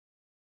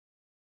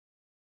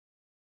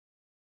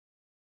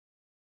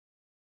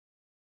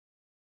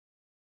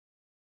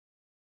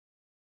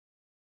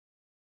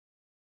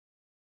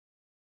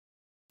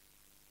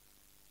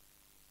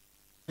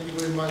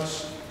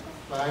much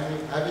for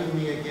having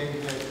me again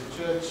here at the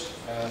church.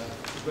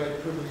 It's a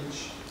great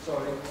privilege.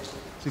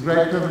 It's a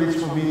great privilege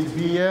for me to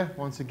be here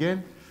once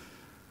again.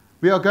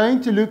 We are going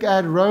to look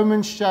at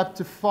Romans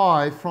chapter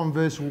 5 from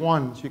verse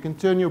 1. So you can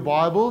turn your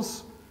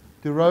Bibles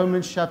to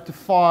Romans chapter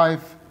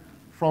 5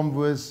 from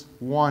verse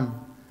 1.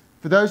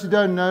 For those who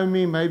don't know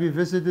me, maybe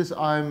visitors,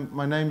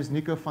 my name is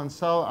Nico van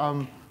Sal.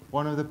 I'm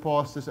one of the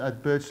pastors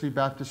at Birchley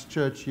Baptist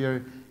Church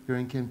here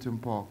in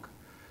Kemptonpark.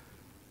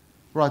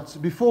 Right,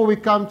 before we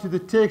come to the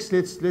text,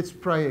 let's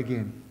pray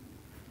again.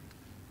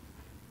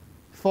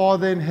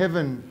 Father in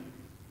heaven,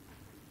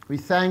 we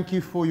thank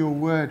you for your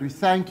word. We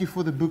thank you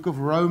for the book of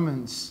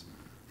Romans.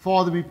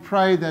 Father, we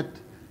pray that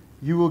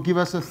you will give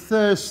us a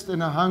thirst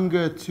and a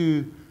hunger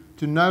to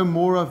know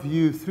more of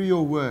you through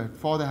your word.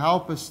 Father,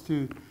 help us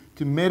to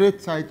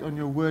meditate on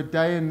your word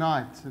day and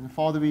night. And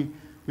Father,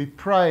 we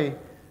pray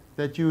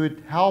that you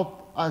would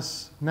help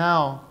us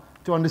now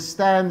to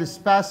understand this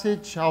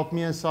passage. Help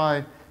me as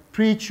I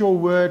preach your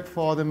word,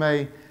 Father.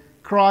 May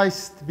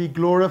Christ be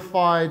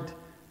glorified,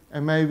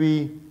 and may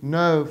we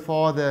know,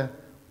 Father,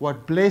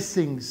 what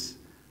blessings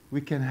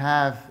we can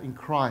have in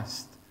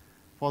Christ.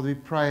 Father, we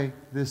pray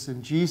this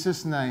in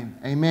Jesus' name.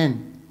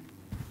 Amen.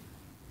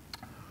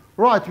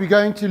 Right, we're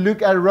going to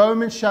look at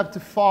Romans chapter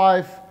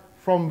 5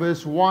 from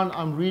verse 1.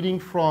 I'm reading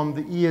from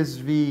the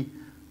ESV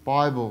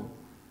Bible.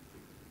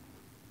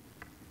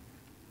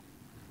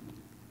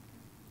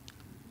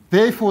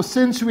 Therefore,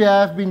 since we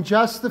have been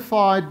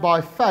justified by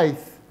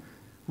faith,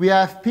 we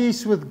have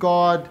peace with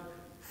God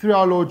through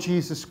our Lord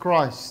Jesus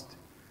Christ.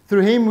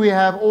 Through him we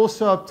have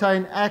also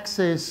obtained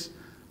access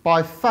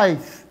by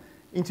faith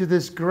into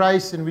this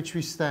grace in which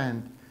we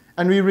stand.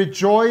 And we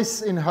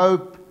rejoice in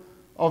hope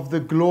of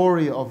the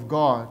glory of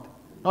God.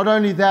 Not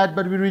only that,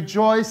 but we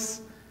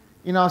rejoice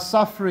in our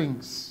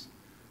sufferings,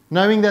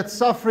 knowing that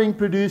suffering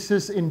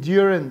produces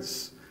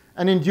endurance,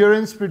 and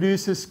endurance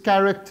produces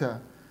character.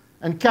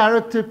 And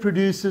character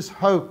produces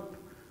hope.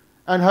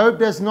 And hope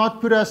does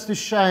not put us to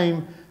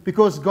shame,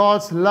 because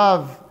God's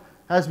love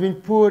has been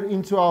poured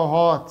into our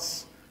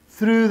hearts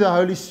through the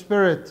Holy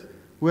Spirit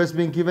who has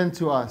been given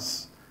to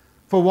us.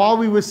 For while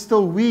we were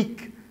still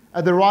weak,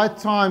 at the right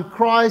time,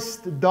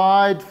 Christ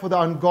died for the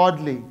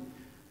ungodly.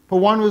 For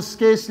one will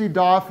scarcely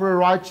die for a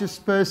righteous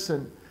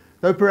person,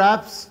 though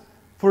perhaps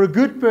for a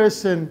good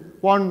person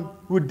one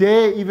would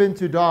dare even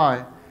to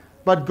die.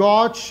 But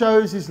God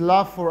shows his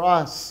love for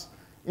us,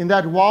 in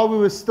that while we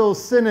were still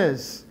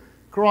sinners,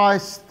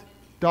 Christ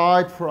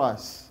died for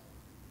us.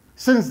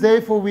 Since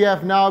therefore we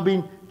have now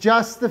been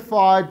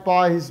justified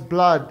by his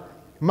blood,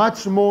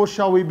 much more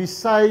shall we be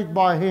saved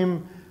by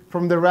him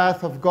from the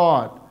wrath of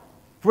God.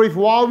 For if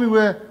while we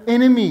were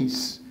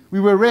enemies,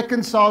 we were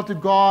reconciled to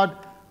God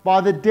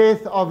by the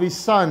death of his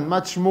Son,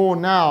 much more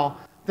now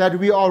that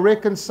we are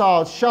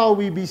reconciled, shall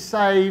we be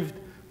saved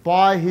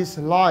by his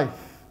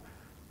life.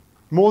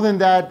 More than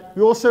that,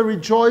 we also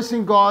rejoice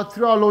in God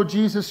through our Lord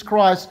Jesus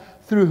Christ,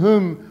 through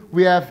whom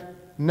we have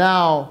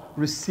now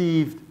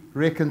received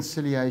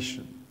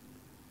reconciliation.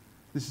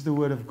 This is the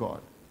word of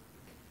God.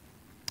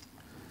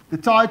 The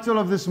title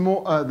of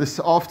this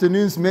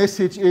afternoon's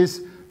message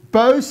is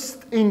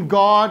Boast in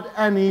God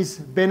and his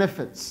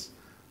benefits.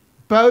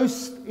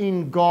 Boast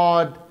in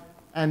God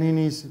and in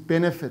his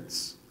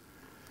benefits.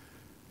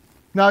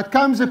 Now, it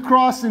comes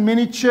across in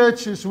many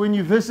churches when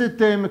you visit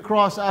them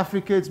across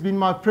Africa. It's been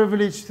my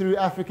privilege through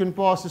African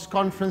Pastors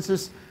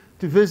Conferences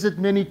to visit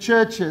many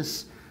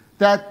churches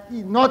that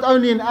not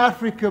only in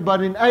Africa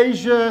but in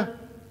Asia,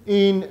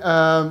 in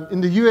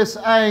the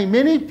USA,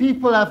 many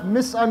people have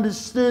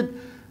misunderstood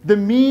the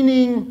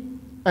meaning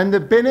and the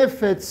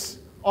benefits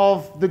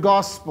of the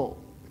gospel.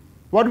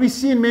 What we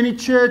see in many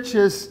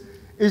churches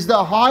is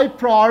the high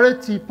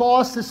priority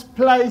pastors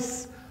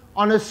place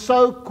on a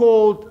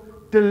so-called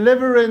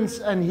deliverance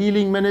and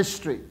healing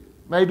ministry.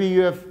 Maybe you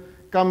have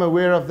come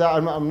aware of that.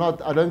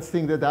 I don't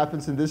think that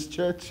happens in this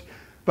church.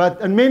 But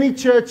in many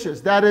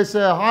churches, that is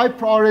a high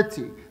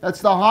priority.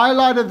 That's the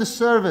highlight of the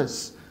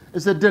service,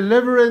 is a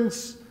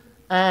deliverance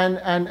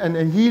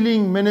and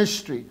healing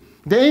ministry.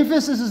 The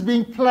emphasis is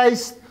being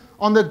placed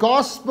on the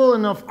gospel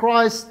and of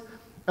Christ,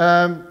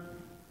 and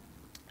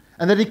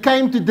that he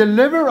came to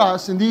deliver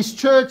us in these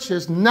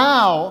churches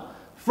now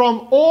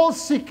from all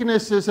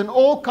sicknesses and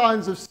all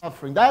kinds of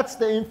suffering. That's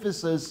the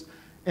emphasis.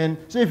 And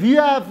so if you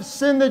have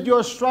sin that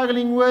you're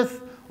struggling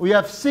with, or you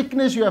have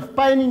sickness, you have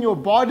pain in your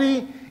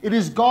body, it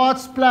is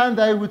God's plan,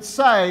 they would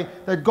say,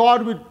 that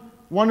God would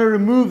want to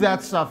remove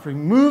that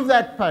suffering, remove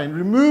that pain,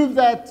 remove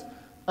that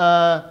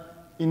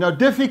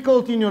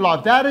difficulty in your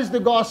life. That is the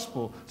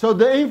gospel. So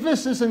the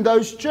emphasis in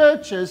those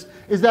churches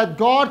is that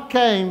God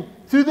came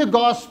through the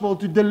gospel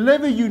to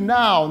deliver you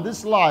now in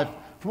this life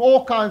from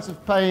all kinds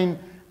of pain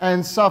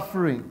and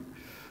suffering.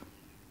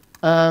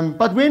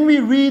 But when we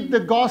read the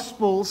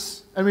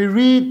Gospels and we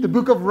read the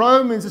book of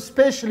Romans,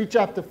 especially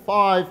chapter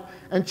 5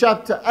 and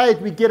chapter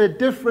 8, we get a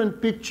different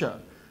picture.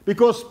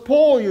 Because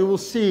Paul, you will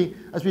see,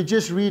 as we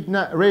just read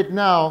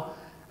now,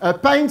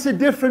 paints a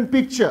different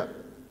picture.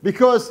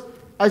 Because,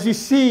 as you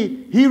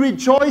see, he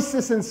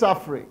rejoices in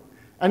suffering.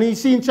 And you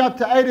see in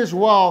chapter 8 as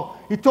well,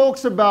 he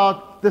talks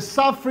about the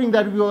suffering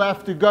that we will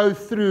have to go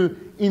through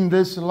in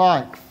this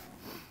life.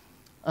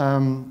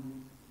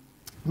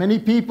 Many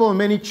people,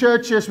 many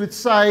churches would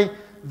say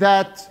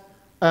that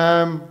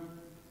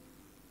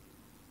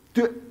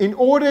in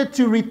order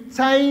to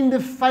retain the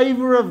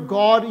favor of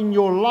God in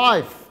your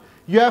life,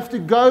 you have to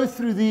go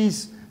through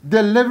these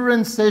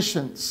deliverance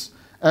sessions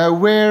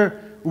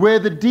where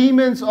the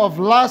demons of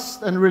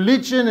lust and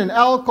religion and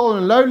alcohol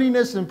and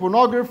loneliness and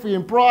pornography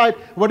and pride,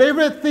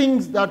 whatever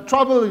things that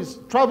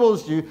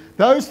troubles you,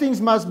 those things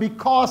must be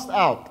cast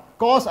out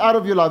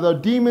of your life. There are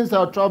demons that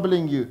are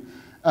troubling you.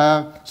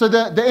 So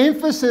the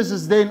emphasis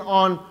is then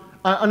on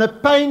a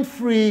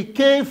pain-free,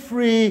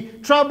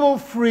 carefree,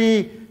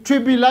 trouble-free,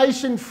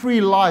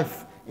 tribulation-free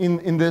life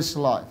in this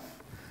life.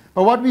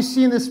 But what we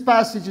see in this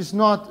passage is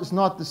not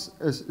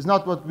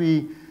what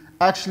we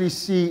actually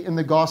see in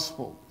the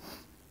gospel.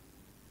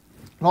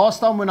 Last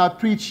time when I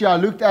preached here, I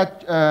looked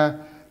at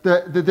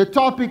the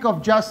topic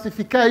of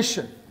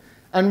justification.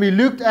 And we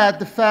looked at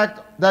the fact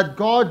that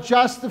God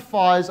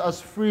justifies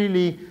us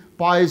freely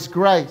by His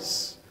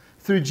grace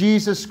through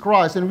Jesus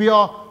Christ. And we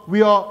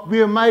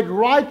are made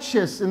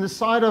righteous in the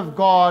sight of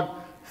God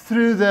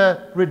through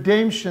the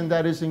redemption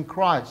that is in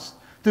Christ.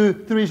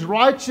 Through His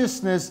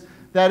righteousness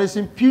that is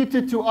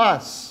imputed to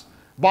us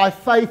by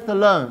faith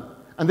alone.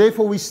 And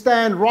therefore we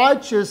stand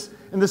righteous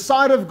in the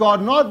sight of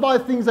God, not by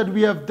things that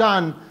we have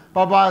done,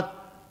 but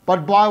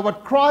by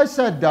what Christ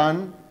had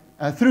done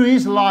through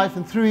His life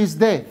and through His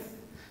death.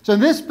 So in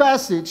this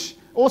passage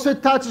also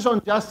touches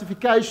on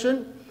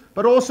justification,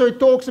 but also it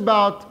talks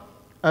about,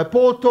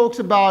 Paul talks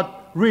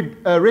about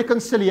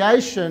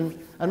reconciliation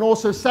and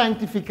also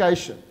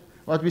sanctification,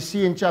 what we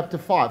see in chapter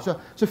 5.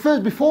 So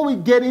first, before we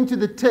get into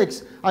the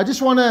text, I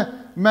just want to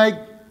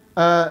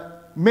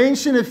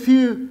mention a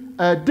few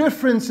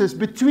differences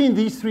between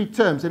these three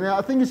terms. And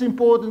I think it's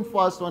important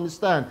for us to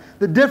understand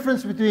the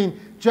difference between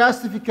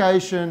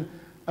justification,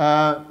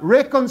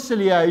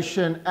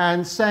 reconciliation,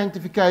 and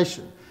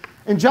sanctification.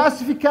 In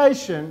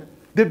justification,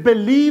 the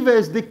believer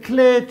is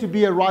declared to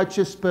be a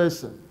righteous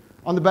person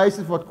on the basis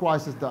of what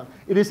Christ has done.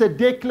 It is a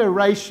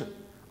declaration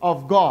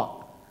of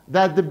God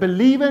that the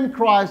believer in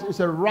Christ is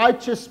a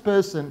righteous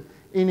person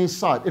in His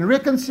sight. In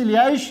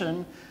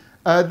reconciliation,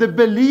 the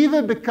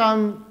believer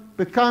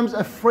becomes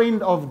a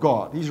friend of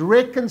God. He's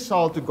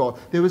reconciled to God.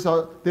 There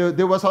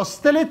was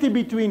hostility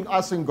between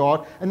us and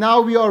God, and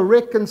now we are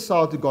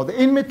reconciled to God. The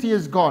enmity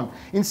is gone.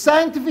 In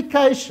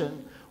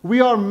sanctification, we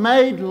are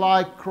made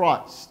like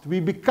Christ. We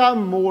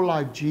become more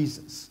like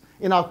Jesus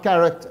in our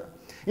character.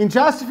 In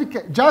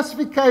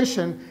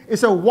justification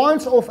is a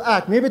once-off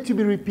act, never to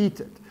be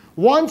repeated.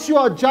 Once you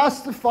are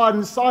justified in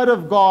the sight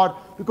of God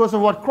because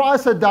of what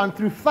Christ had done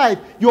through faith,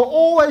 you're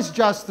always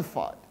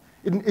justified.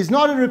 It is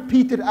not a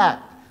repeated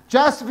act.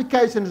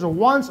 Justification is a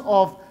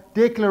once-off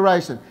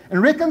declaration.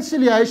 And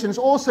reconciliation is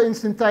also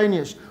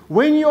instantaneous.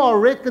 When you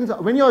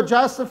are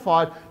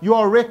justified, you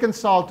are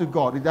reconciled to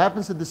God. It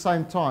happens at the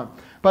same time.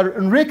 But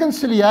in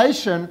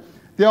reconciliation,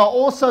 there are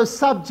also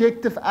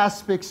subjective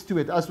aspects to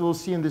it, as we'll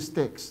see in this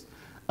text.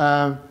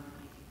 In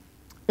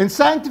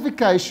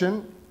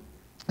sanctification,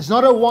 it's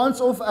not a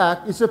once-off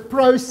act, it's a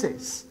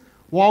process.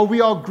 While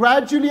we are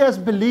gradually as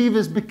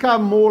believers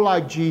become more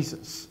like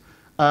Jesus.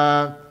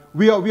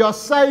 We are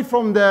saved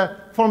from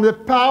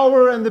the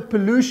power and the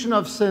pollution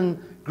of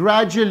sin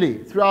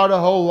gradually throughout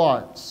our whole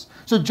lives.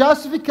 So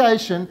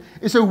justification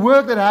is a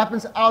work that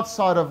happens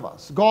outside of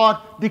us. God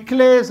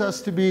declares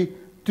us to be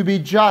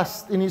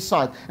just in His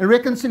sight. And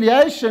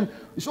reconciliation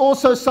is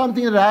also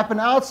something that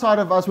happened outside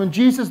of us when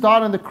Jesus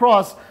died on the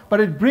cross,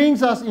 but it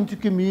brings us into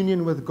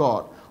communion with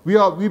God. We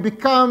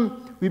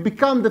become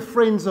the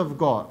friends of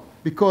God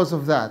because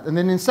of that. And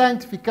then in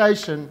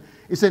sanctification,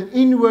 it's an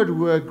inward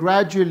work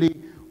gradually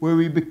where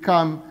we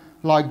become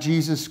like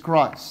Jesus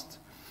Christ.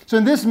 So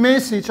in this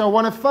message, I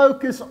want to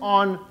focus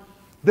on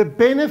the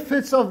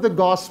benefits of the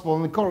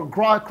gospel and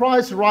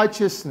Christ's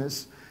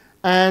righteousness,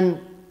 and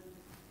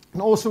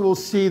also we'll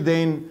see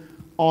then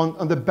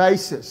on the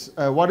basis,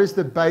 what is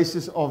the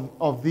basis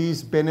of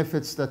these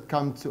benefits that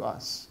come to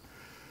us.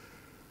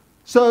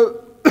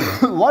 So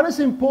what is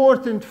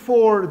important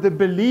for the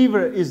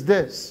believer is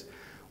this: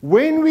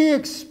 when we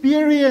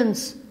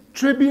experience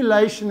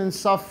tribulation and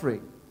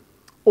suffering,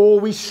 or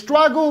we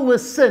struggle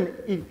with sin,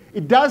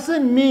 it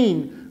doesn't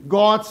mean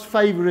God's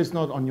favor is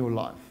not on your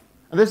life.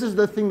 And this is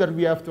the thing that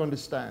we have to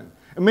understand.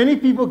 And many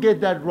people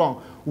get that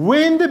wrong.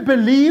 When the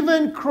believer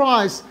in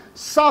Christ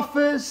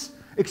suffers,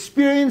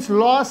 experience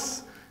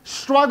loss,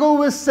 struggle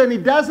with sin,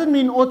 it doesn't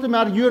mean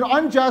automatically you're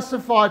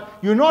unjustified,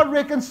 you're not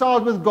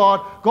reconciled with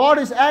God, God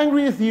is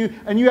angry with you,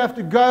 and you have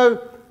to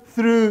go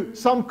through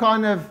some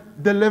kind of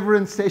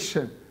deliverance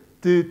session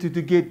to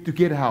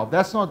get help.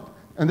 That's not,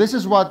 and this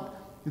is what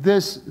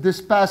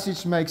this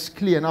passage makes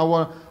clear, and I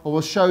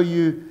will show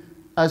you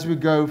as we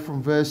go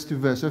from verse to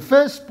verse. So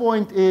first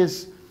point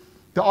is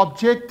the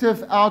objective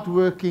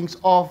outworkings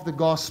of the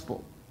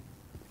gospel.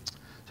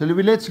 So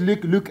let's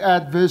look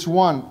at verse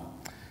 1.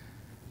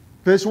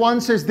 Verse 1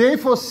 says,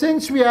 "Therefore,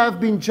 since we have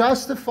been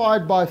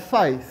justified by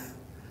faith,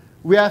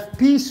 we have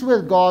peace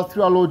with God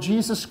through our Lord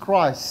Jesus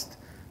Christ,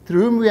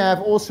 through whom we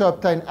have also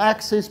obtained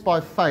access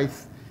by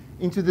faith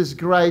into this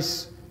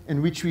grace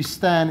in which we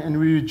stand, and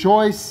we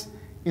rejoice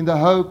in the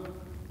hope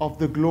of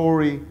the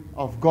glory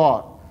of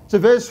God. So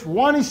verse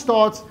 1, he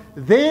starts,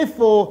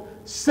 therefore,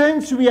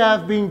 since we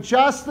have been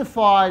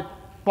justified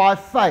by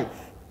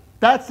faith.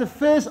 That's the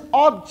first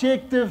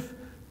objective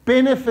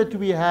benefit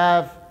we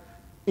have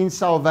in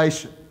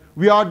salvation.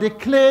 We are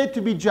declared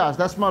to be just.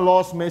 That's my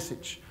last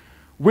message.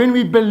 When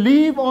we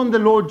believe on the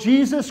Lord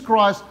Jesus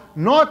Christ,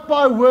 not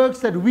by works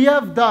that we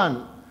have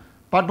done,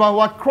 but by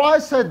what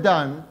Christ had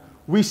done,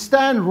 we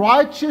stand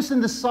righteous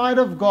in the sight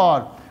of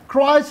God.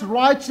 Christ's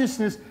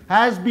righteousness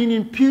has been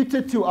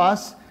imputed to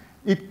us.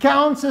 It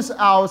counts as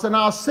ours, and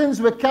our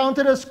sins were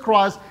counted as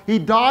Christ. He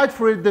died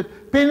for it. The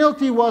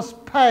penalty was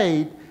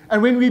paid.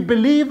 And when we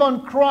believe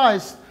on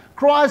Christ,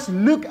 Christ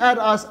looks at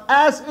us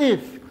as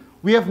if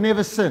we have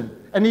never sinned.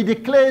 And He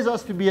declares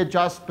us to be a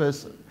just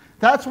person.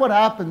 That's what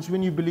happens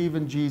when you believe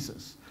in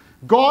Jesus.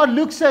 God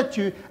looks at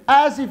you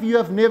as if you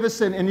have never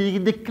sinned, and He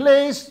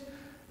declares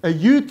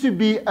you to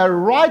be a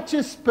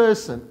righteous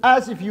person,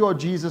 as if you are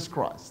Jesus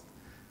Christ.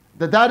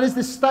 That is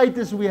the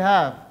status we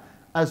have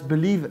as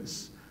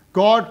believers.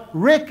 God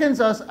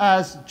reckons us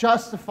as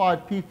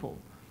justified people.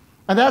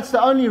 And that's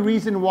the only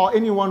reason why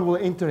anyone will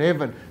enter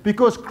heaven,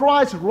 because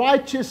Christ's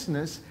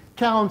righteousness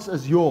counts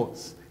as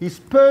yours. His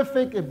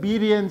perfect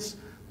obedience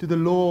to the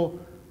law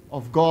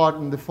of God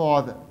and the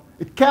Father.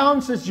 It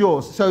counts as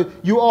yours. So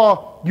you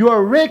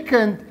are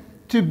reckoned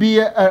to be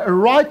a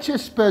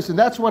righteous person.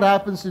 That's what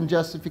happens in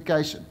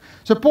justification.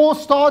 So Paul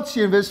starts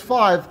here in verse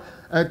 5,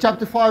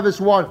 chapter 5, verse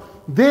 1.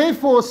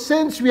 Therefore,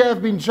 since we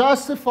have been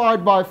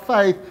justified by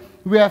faith,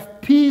 we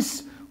have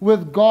peace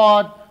with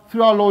God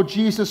through our Lord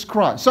Jesus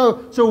Christ.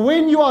 So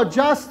when you are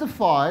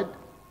justified,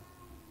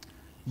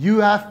 you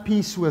have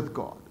peace with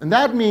God. And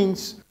that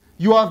means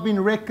you have been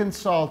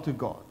reconciled to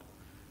God.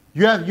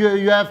 You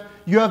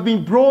have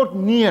been brought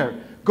near.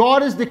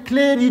 God has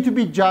declared you to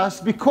be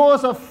just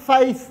because of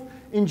faith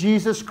in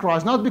Jesus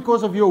Christ, not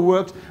because of your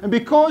works. And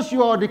because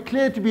you are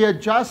declared to be a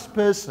just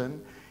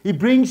person, He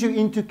brings you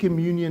into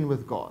communion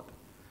with God.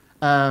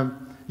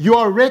 You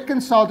are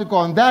reconciled to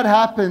God. And that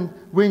happened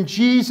when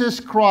Jesus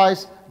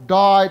Christ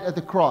died at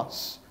the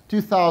cross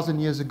 2,000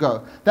 years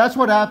ago. That's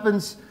what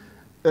happens,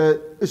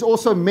 is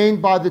also meant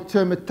by the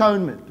term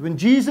atonement. When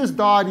Jesus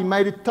died, He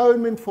made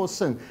atonement for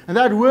sin. And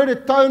that word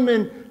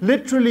atonement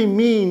literally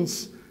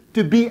means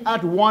to be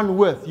at one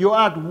with. You're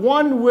at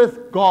one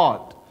with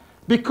God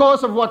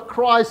because of what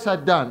Christ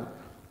had done.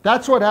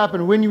 That's what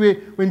happened.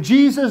 When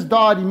Jesus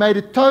died, He made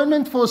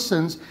atonement for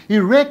sins. He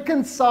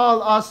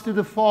reconciled us to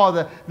the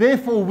Father.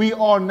 Therefore, we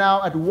are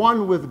now at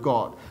one with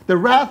God. The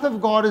wrath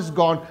of God is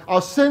gone.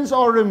 Our sins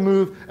are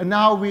removed. And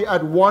now we are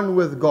at one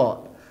with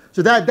God.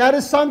 So that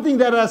is something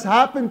that has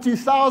happened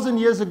 2,000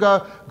 years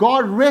ago.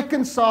 God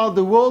reconciled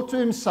the world to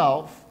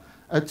Himself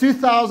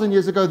 2,000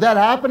 years ago. That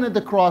happened at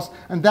the cross.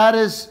 And that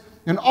is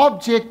an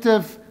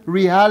objective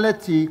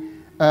reality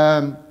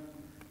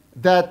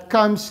that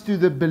comes to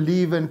the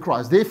believer in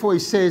Christ. Therefore, he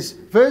says,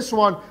 verse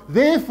 1,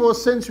 therefore,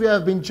 since we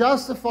have been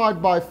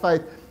justified by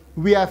faith,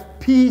 we have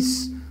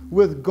peace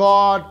with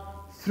God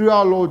through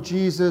our Lord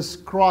Jesus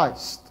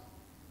Christ.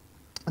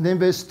 And then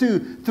verse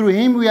 2, through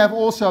Him we have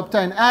also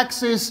obtained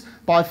access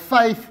by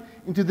faith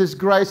into this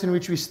grace in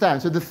which we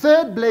stand. So the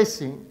third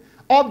blessing,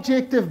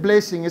 objective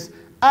blessing, is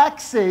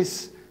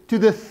access to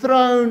the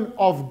throne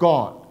of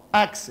God.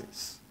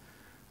 Access.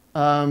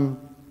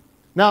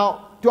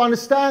 Now, to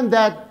understand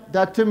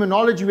that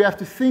terminology, we have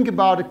to think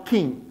about a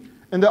king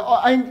in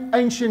the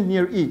ancient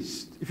Near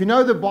East. If you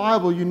know the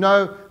Bible, you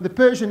know the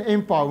Persian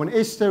Empire, when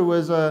Esther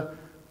was a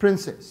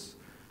princess,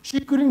 she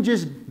couldn't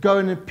just go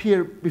and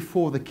appear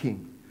before the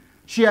king.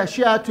 She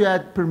had to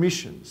have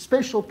permission,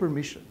 special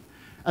permission.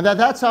 And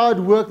that's how it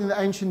worked in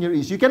the ancient Near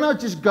East. You cannot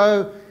just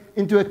go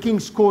into a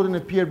king's court and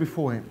appear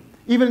before him.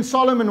 Even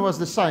Solomon was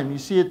the same. You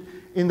see it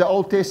in the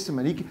Old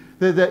Testament.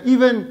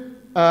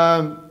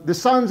 The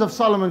sons of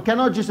Solomon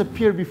cannot just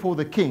appear before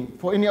the king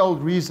for any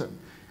old reason.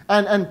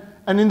 And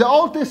in the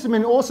Old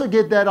Testament, also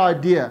get that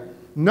idea.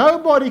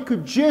 Nobody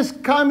could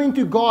just come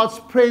into God's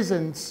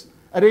presence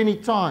at any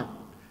time.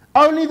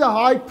 Only the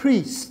high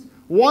priest,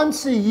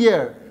 once a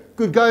year,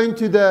 could go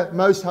into the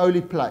most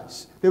holy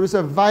place. There was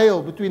a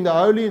veil between the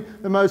holy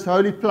and the most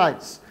holy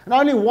place. And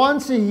only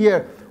once a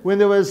year, when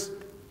there was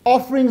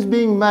offerings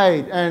being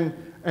made and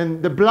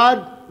the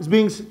blood is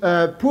being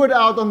poured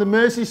out on the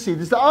mercy seat,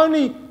 it's the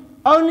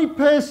only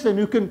person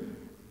who can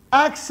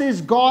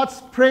access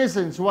God's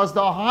presence was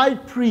the high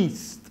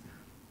priest.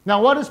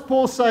 Now, what is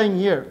Paul saying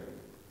here?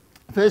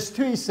 Verse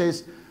 2, he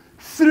says,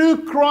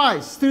 through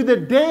Christ, through the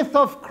death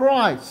of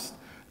Christ,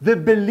 the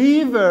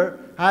believer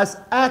has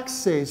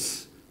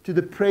access to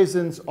the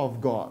presence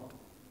of God.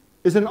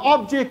 It's an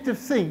objective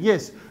thing.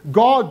 Yes,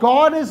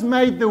 God has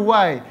made the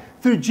way.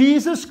 Through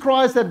Jesus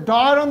Christ that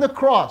died on the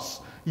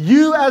cross,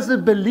 you as a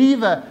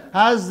believer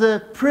has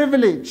the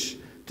privilege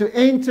to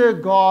enter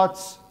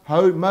God's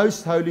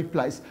most holy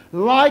place.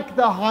 Like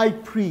the high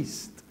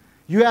priest,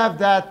 you have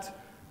that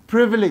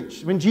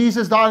privilege. When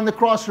Jesus died on the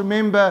cross,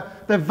 remember,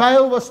 the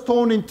veil was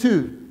torn in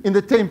two in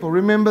the temple.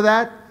 Remember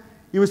that?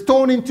 It was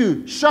torn in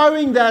two,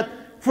 showing that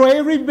for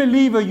every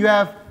believer you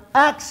have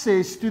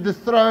access to the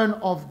throne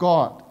of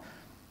God.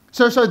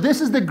 So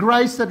this is the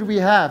grace that we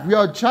have. We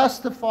are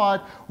justified.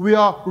 We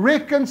are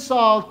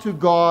reconciled to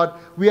God.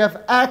 We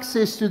have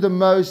access to the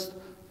most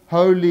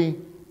holy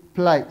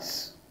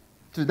place.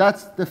 So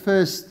that's the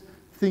first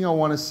thing I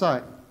want to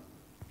say.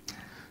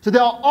 So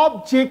there are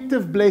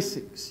objective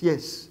blessings.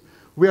 Yes,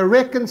 we are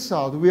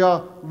reconciled. We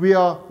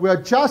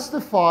are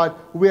justified.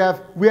 We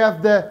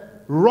have the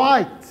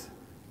right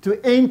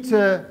to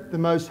enter the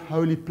most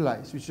holy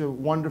place, which is a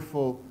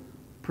wonderful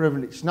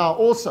privilege.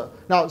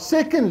 Now,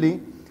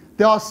 secondly,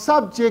 there are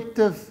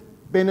subjective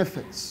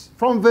benefits.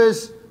 From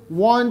verse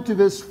 1 to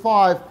verse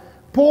 5,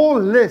 Paul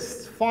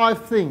lists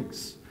 5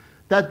 things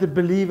that the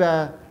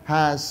believer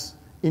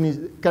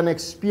can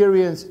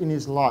experience in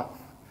his life.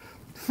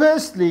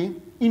 Firstly,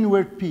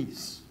 inward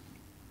peace.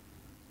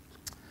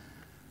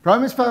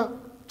 Romans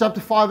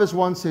chapter 5 verse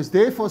 1 says,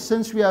 "Therefore,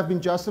 since we have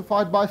been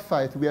justified by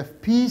faith, we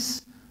have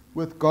peace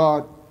with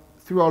God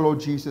through our Lord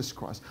Jesus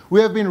Christ." We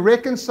have been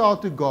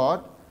reconciled to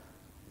God,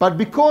 but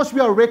because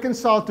we are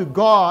reconciled to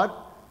God,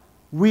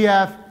 we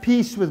have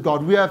peace with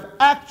God. We have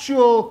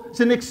it's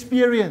an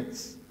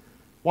experience.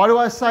 Why do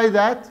I say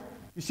that?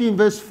 You see in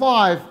verse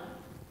 5,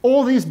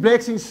 all these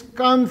blessings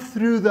come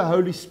through the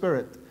Holy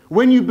Spirit.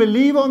 When you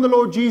believe on the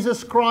Lord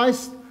Jesus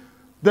Christ,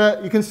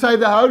 you can say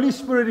the Holy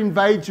Spirit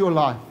invades your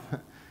life.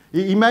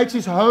 He makes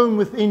His home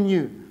within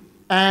you.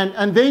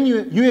 And then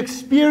you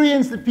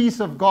experience the peace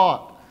of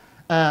God.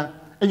 And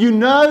you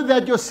know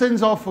that your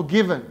sins are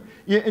forgiven.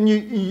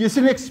 It's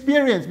an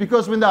experience,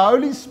 because when the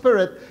Holy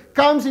Spirit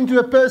comes into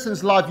a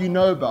person's life, you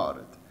know about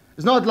it.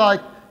 It's not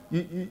like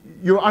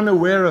you're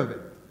unaware of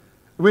it.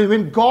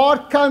 When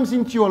God comes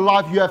into your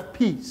life, you have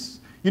peace.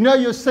 You know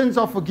your sins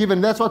are forgiven.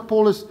 That's what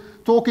Paul is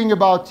talking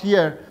about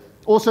here.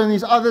 Also in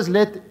his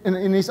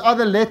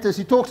other letters,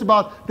 he talks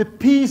about the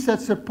peace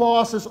that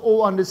surpasses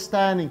all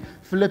understanding.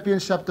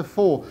 Philippians chapter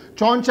 4.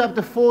 John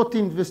chapter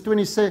 14, verse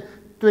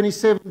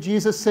 27,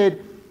 Jesus said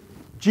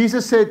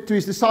to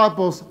his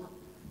disciples,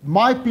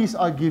 "My peace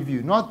I give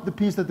you." Not the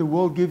peace that the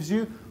world gives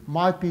you.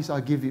 My peace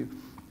I give you.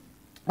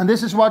 And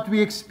this is what we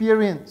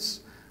experience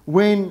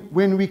when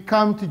we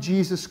come to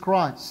Jesus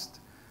Christ.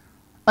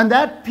 And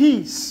that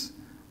peace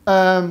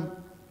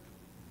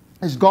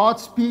is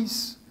God's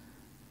peace.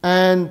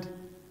 And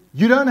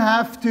you don't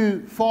have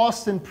to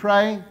fast and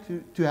pray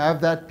to have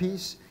that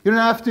peace. You don't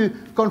have to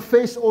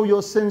confess all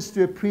your sins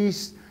to a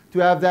priest to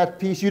have that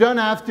peace. You don't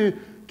have to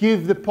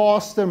give the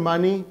pastor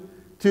money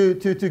to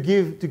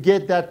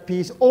get that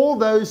peace.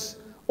 All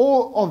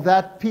of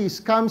that peace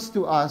comes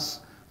to us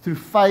through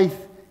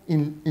faith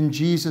in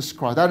Jesus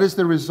Christ. That is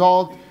the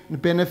result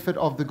and benefit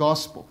of the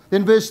gospel.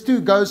 Then verse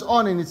 2 goes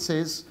on and it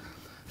says,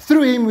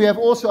 "Through Him we have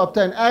also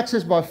obtained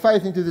access by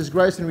faith into this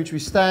grace in which we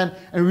stand,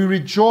 and we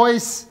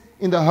rejoice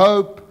in the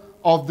hope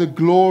of the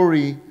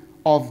glory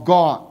of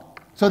God."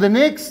 So the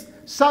next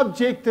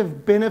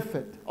subjective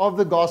benefit of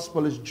the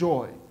gospel is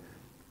joy.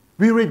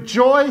 We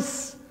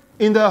rejoice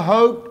in the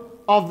hope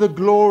of the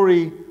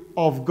glory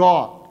of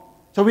God.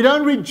 So we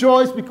don't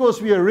rejoice because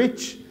we are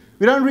rich.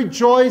 We don't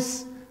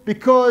rejoice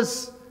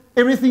because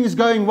everything is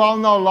going well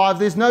in our life.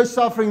 There's no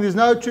suffering. There's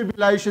no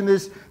tribulation.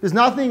 There's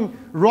nothing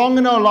wrong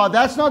in our life.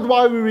 That's not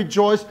why we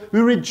rejoice. We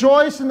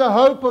rejoice in the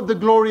hope of the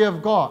glory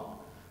of God.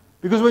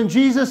 Because when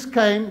Jesus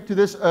came to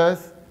this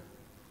earth,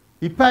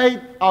 He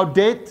paid our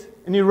debt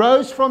and He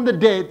rose from the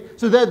dead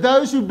so that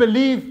those who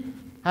believe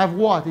have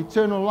what?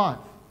 Eternal life.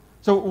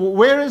 So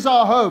where is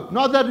our hope?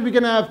 Not that we're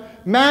going to have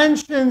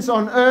mansions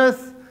on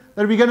earth,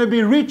 that we're going to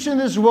be rich in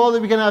this world,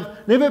 that we're going to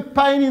have never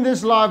pain in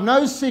this life,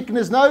 no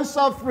sickness, no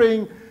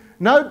suffering,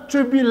 no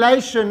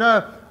tribulation.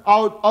 No,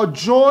 our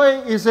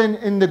joy is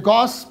in the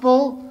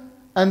gospel,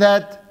 and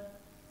that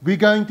we're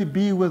going to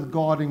be with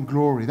God in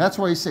glory. That's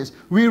why He says,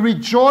 we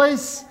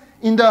rejoice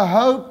in the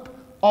hope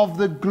of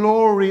the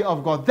glory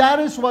of God. That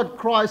is what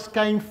Christ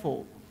came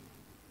for,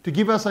 to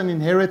give us an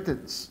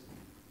inheritance.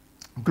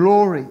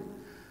 Glory.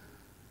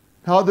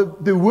 Now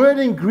the word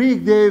in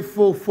Greek there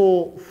for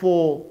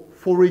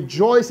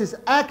rejoice is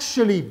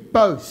actually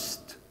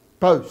boast.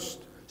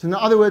 Boast. So in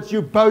other words,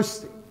 you're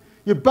boasting.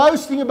 You're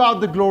boasting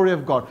about the glory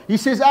of God. He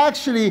says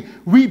actually,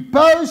 we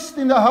boast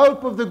in the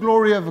hope of the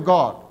glory of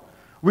God.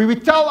 We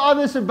tell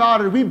others about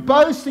it. We're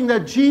boasting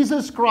that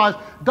Jesus Christ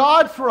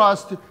died for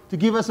us to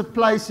give us a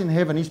place in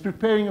heaven. He's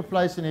preparing a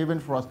place in heaven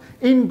for us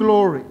in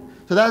glory.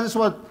 So that is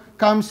what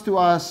comes to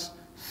us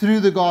through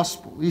the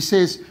gospel. He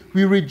says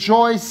we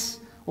rejoice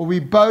or we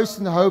boast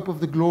in the hope of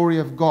the glory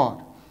of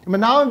God. But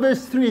now in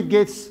verse 3 it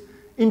gets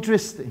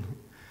interesting,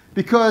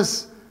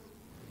 because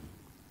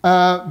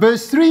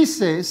verse 3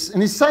 says,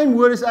 and the same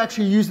word is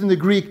actually used in the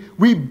Greek,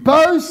 we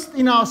boast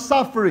in our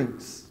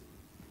sufferings.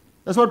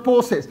 That's what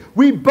Paul says.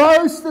 We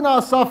boast in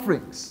our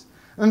sufferings.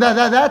 And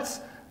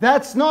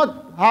that's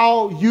not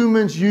how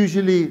humans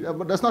usually,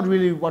 that's not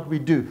really what we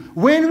do.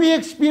 When we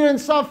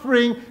experience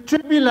suffering,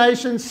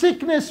 tribulation,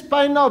 sickness,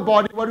 pain in our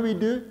body, what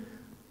do?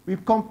 We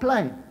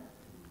complain.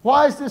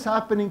 Why is this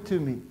happening to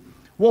me?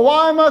 Well,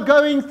 why am I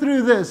going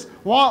through this?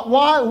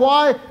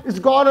 Why is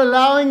God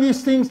allowing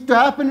these things to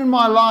happen in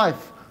my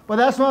life? But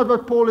that's not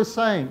what Paul is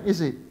saying,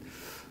 is it?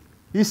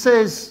 He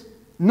says,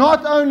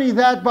 not only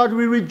that, but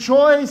we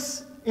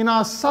rejoice in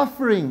our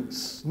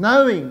sufferings,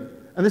 knowing,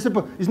 and this is,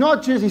 he's not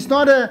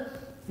a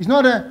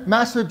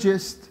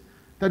masochist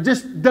that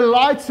just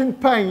delights in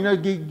pain. You know,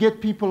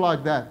 get people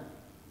like that.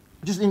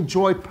 Just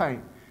enjoy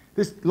pain.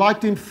 Just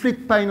like to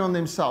inflict pain on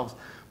themselves.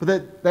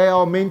 But they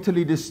are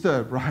mentally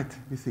disturbed, right?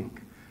 You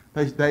think.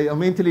 They are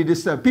mentally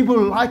disturbed. People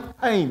who like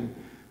pain,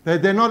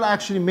 they're not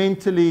actually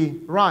mentally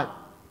right.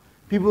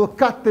 People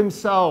cut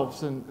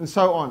themselves and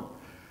so on.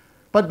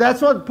 But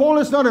that's what, Paul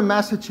is not a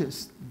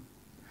masochist.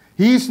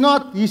 He's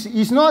not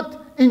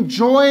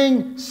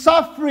enjoying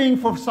suffering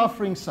for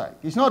suffering's sake.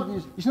 He's not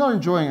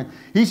enjoying it.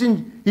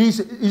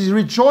 He's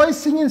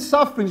rejoicing in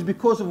sufferings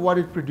because of what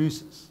it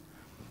produces.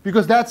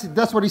 Because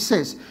that's what he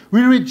says.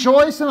 We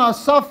rejoice in our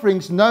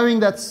sufferings, knowing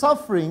that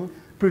suffering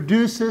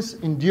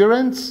produces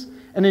endurance,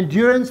 and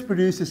endurance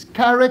produces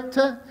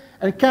character,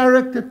 and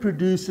character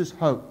produces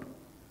hope.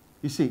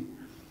 You see.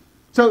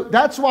 So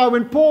that's why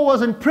when Paul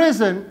was in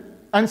prison,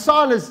 and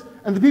Silas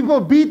and the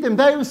people beat them,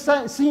 they were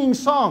singing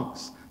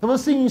songs. They were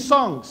singing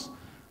songs.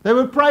 They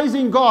were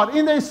praising God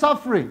in their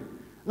suffering.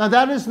 Now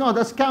that's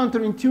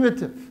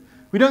counterintuitive.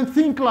 We don't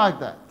think like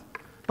that.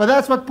 But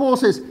that's what Paul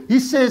says. He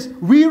says,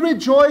 we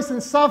rejoice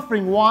in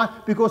suffering. Why?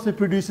 Because it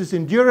produces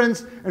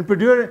endurance, and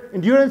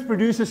endurance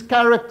produces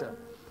character.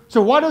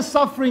 So what does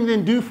suffering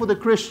then do for the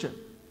Christian?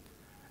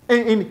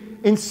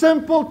 In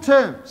simple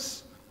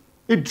terms,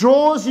 it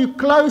draws you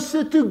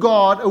closer to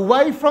God,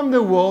 away from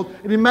the world,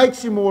 and it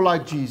makes you more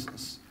like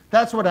Jesus.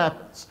 That's what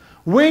happens.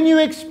 When you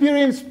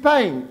experience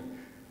pain,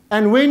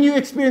 and when you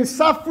experience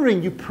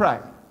suffering, you pray.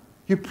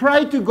 You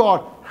pray to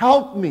God,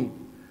 help me.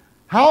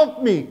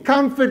 Help me,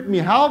 comfort me,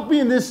 help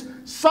me in this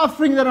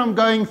suffering that I'm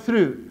going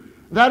through.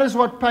 That is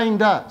what pain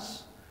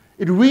does.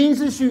 It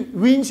weans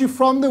you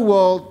from the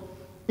world.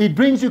 It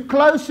brings you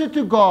closer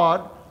to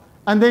God,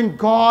 and then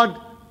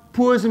God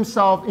pours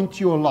himself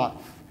into your life.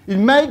 It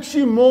makes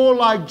you more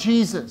like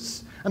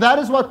Jesus. And that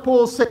is what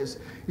Paul says.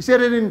 He said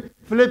it in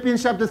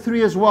Philippians chapter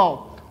 3 as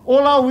well.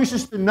 All our wish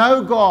is to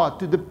know God,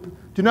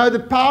 to know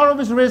the power of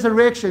his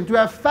resurrection, to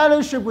have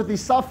fellowship with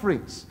his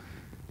sufferings.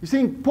 You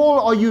think, Paul,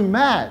 are you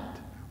mad?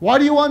 Why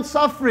do you want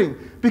suffering?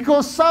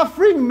 Because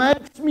suffering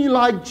makes me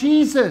like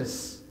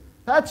Jesus.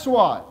 That's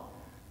why.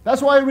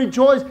 That's why he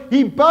rejoices.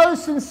 He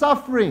boasts in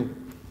suffering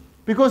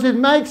because it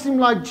makes him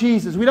like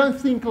Jesus. We don't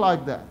think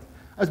like that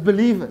as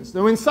believers.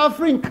 And when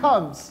suffering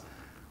comes,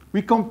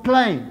 we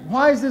complain.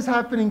 Why is this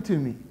happening to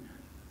me?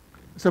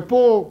 So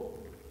Paul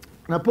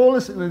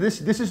is,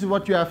 this is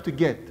what you have to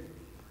get.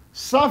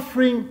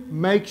 Suffering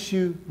makes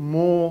you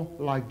more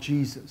like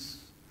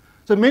Jesus.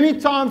 So many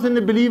times in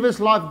the believer's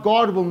life,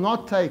 God will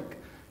not take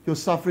your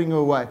suffering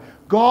away.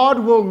 God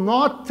will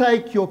not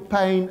take your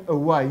pain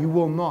away. He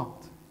will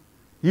not.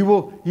 He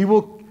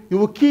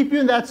will keep you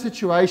in that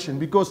situation,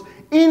 because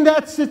in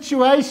that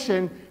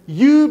situation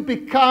you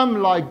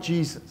become like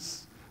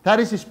Jesus. That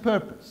is his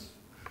purpose.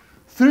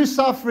 Through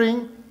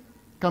suffering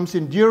comes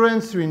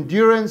endurance. Through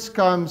endurance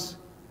comes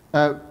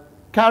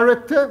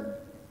character.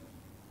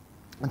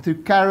 And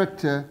through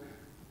character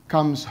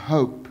comes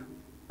hope,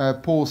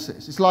 Paul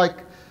says. It's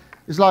like,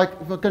 if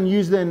I can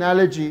use the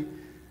analogy,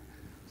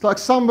 it's like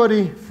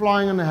somebody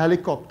flying on a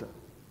helicopter.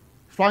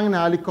 Flying in a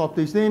helicopter,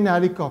 he's there in the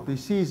helicopter, he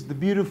sees the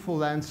beautiful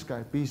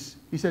landscape,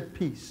 he's at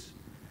peace.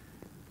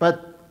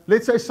 But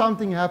let's say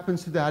something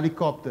happens to the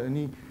helicopter,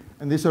 and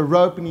there's a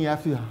rope, and you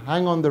have to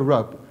hang on the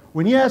rope.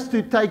 When he has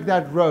to take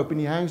that rope and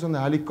he hangs on the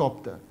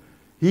helicopter,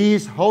 he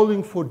is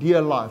holding for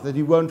dear life, that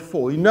he won't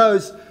fall. He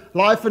knows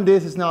life and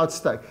death is now at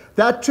stake.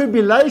 That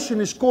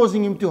tribulation is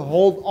causing him to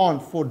hold on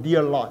for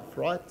dear life,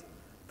 right?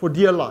 For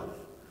dear life.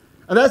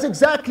 And that's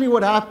exactly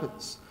what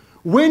happens.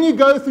 When you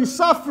go through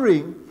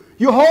suffering,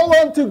 you hold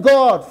on to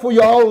God for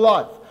your whole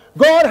life.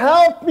 God,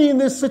 help me in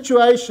this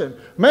situation.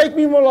 Make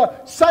me more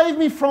like, save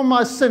me from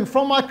my sin,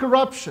 from my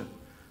corruption.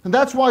 And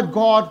that's why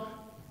God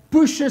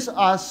pushes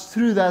us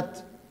through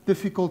that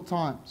difficult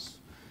times.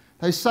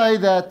 They say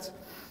that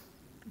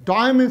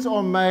diamonds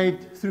are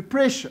made through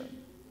pressure,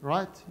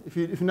 right? If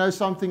you know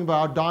something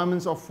about how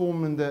diamonds are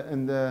formed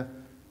in the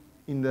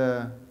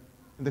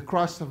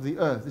crust of the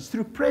earth, it's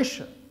through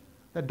pressure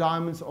that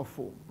diamonds are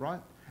formed, right?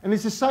 And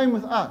it's the same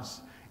with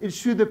us.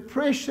 It's through the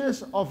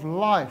pressures of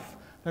life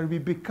that we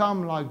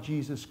become like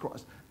Jesus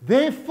Christ.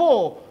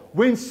 Therefore,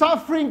 when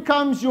suffering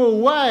comes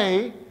your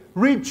way,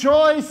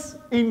 rejoice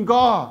in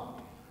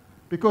God,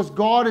 because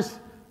God is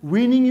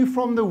weaning you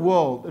from the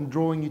world and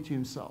drawing you to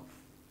himself.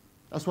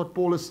 That's what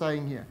Paul is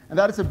saying here. And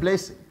that is a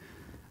blessing.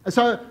 And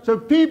so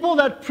people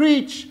that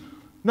preach,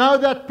 no,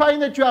 that pain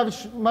that you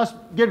have, must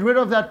get rid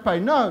of that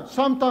pain. No,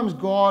 sometimes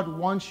God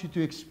wants you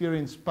to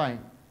experience pain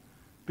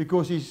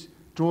because he's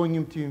drawing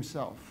him to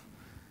himself.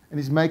 And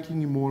he's making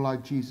you more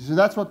like Jesus. So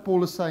that's what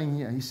Paul is saying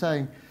here. He's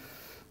saying,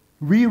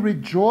 we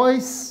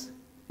rejoice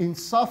in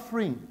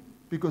suffering,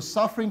 because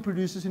suffering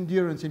produces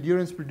endurance.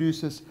 Endurance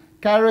produces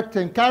character,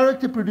 and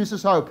character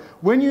produces hope.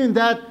 When you're in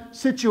that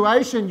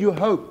situation, you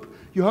hope.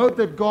 You hope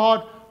that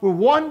God will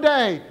one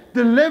day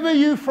deliver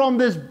you from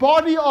this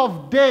body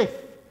of death,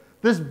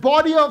 this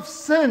body of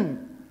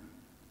sin.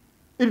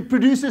 It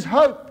produces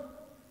hope.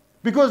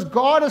 Because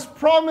God has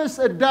promised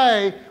a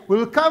day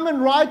will come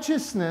in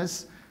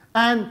righteousness,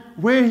 and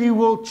where He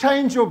will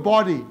change your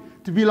body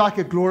to be like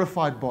a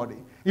glorified body.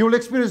 You will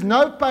experience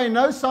no pain,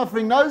 no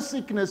suffering, no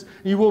sickness.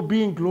 You will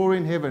be in glory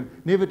in heaven,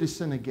 never to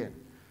sin again.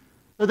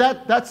 So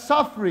that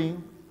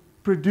suffering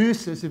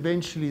produces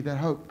eventually that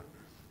hope,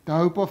 the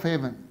hope of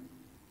heaven.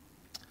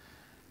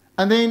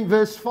 And then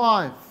verse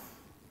 5.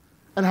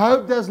 And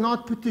hope does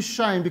not put to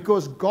shame,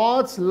 because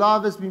God's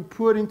love has been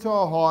poured into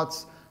our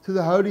hearts through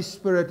the Holy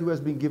Spirit who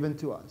has been given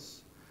to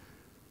us.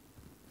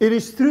 It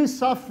is through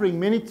suffering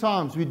many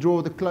times we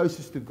draw the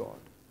closest to God.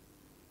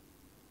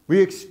 We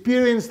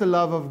experience the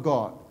love of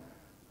God,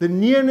 the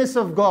nearness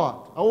of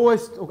God. I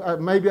always,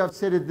 maybe I've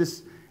said it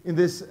in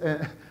this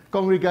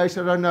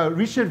congregation, I don't know.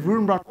 Richard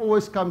Wurmbrand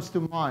always comes to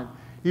mind.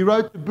 He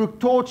wrote the book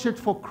Tortured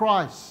for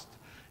Christ.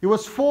 He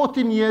was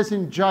 14 years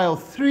in jail,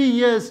 3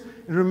 years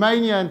in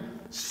Romania, in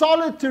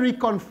solitary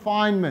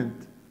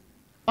confinement,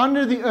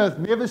 under the earth,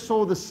 never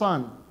saw the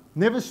sun.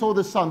 Never saw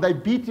the sun. They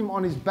beat him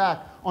on his back,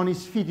 on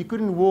his feet. He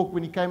couldn't walk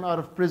when he came out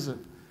of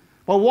prison.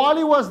 But while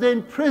he was there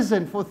in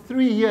prison for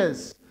 3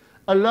 years,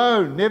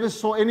 alone, never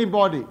saw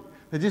anybody.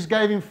 They just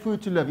gave him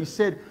food to live. He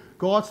said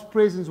God's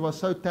presence was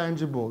so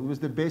tangible. It was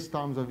the best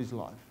times of his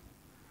life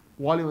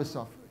while he was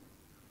suffering.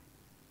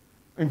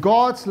 And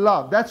God's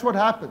love, that's what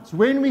happens.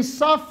 When we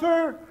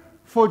suffer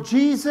for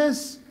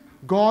Jesus,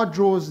 God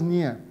draws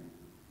near.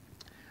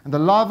 And the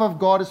love of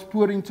God is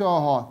poured into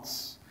our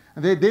hearts.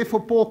 And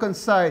therefore Paul can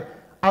say,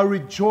 I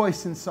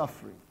rejoice in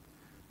suffering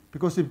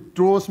because it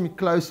draws me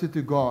closer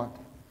to God.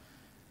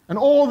 And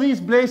all these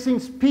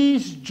blessings,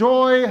 peace,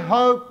 joy,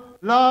 hope,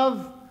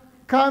 love,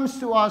 comes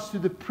to us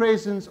through the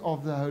presence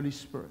of the Holy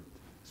Spirit.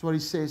 That's what he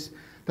says.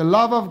 The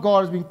love of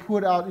God has been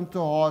poured out into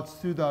our hearts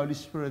through the Holy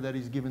Spirit that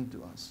He's given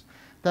to us.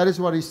 That is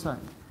what he's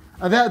saying.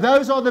 And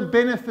those are the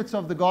benefits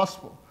of the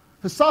gospel.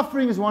 The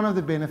suffering is one of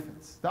the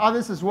benefits. The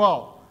others as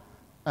well.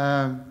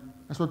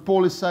 That's what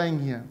Paul is saying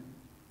here.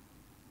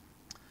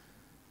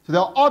 So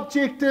there are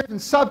objective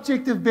and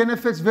subjective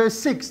benefits. Verse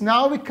 6.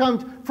 Now we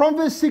come from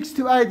verse 6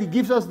 to 8. He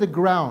gives us the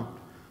ground.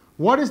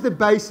 What is the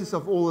basis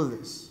of all of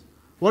this?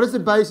 What is the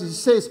basis? He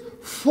says,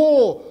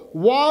 for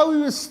while we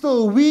were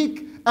still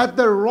weak, at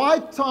the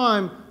right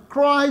time,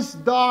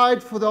 Christ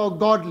died for the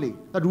ungodly.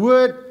 That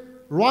word,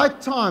 right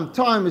time.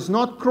 Time is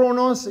not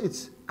chronos,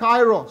 it's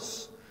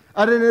kairos.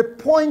 At an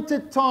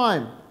appointed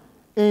time,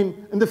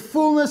 in the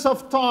fullness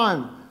of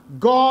time,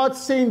 God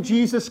sent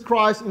Jesus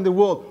Christ in the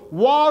world.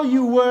 While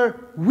you were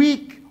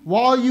weak,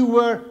 while you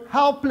were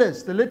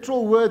helpless, the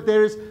literal word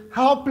there is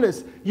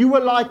helpless. You were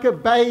like a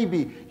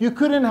baby. You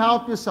couldn't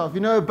help yourself.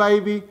 You know, a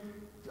baby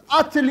is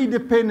utterly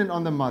dependent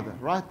on the mother,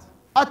 right?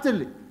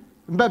 Utterly.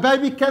 A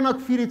baby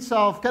cannot feed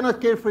itself,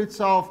 cannot care for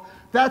itself.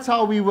 That's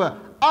how we were.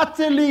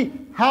 Utterly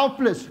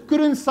helpless.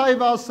 Couldn't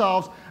save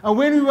ourselves. And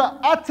when we were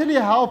utterly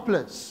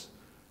helpless,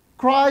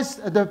 Christ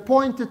at the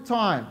appointed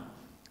time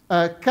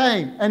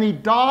came and He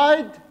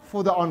died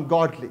for the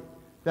ungodly.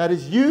 That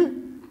is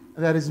you,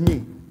 and that is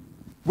me.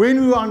 When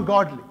we were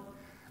ungodly,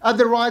 at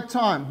the right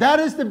time. That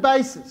is the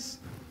basis.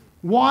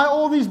 Why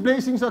all these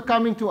blessings are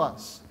coming to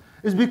us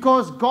is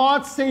because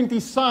God sent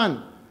His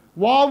Son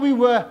while we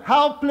were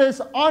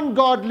helpless,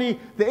 ungodly,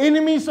 the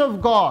enemies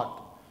of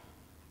God.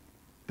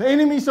 The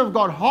enemies of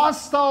God,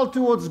 hostile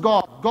towards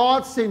God.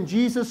 God sent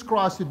Jesus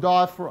Christ to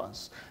die for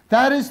us.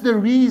 That is the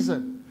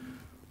reason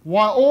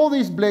why all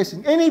these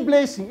blessings,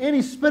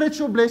 any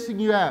spiritual blessing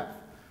you have,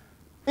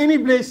 any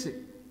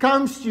blessing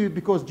comes to you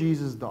because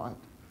Jesus died.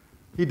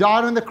 He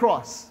died on the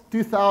cross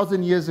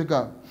 2,000 years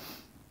ago.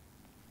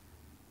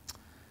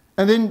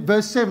 And then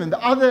verse 7, the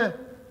other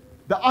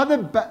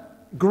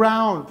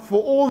ground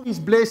for all these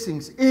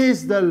blessings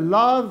is the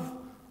love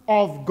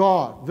of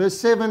God. Verse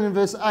 7 and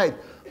verse 8.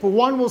 For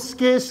one will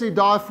scarcely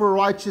die for a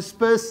righteous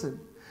person.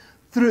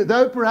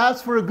 Though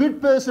perhaps for a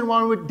good person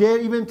one would dare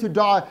even to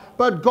die.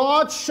 But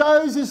God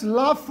shows His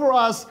love for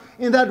us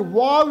in that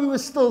while we were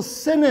still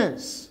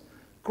sinners,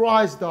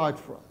 Christ died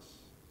for us.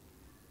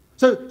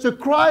 So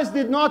Christ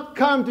did not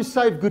come to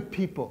save good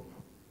people.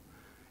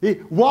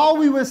 While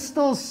we were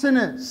still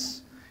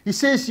sinners, He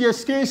says here,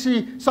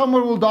 scarcely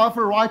someone will die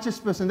for a righteous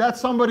person.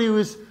 That's somebody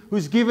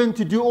who's given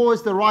to do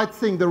always the right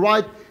thing. The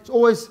right is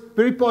always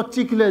very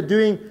particular,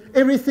 doing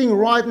everything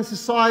right in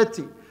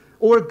society.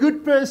 Or a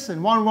good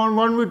person.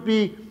 One would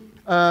be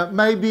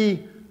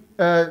maybe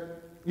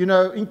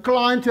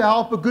inclined to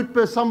help a good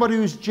person, somebody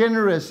who's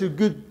generous, who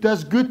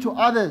does good to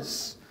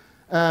others.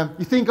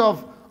 You think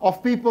of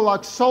people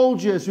like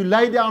soldiers who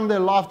lay down their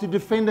life to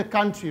defend a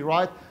country,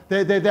 right?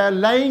 They're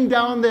laying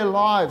down their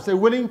lives. They're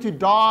willing to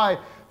die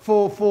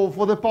for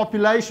the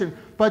population.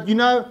 But you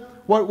know,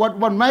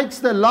 what makes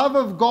the love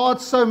of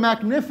God so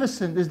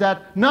magnificent is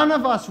that none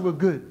of us were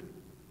good.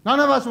 None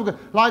of us were good.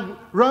 Like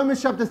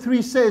Romans chapter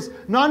 3 says,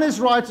 none is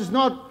righteous,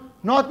 not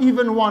Not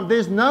even one.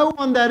 There's no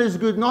one that is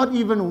good, not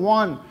even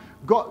one.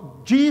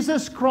 God,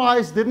 Jesus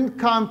Christ didn't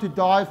come to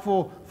die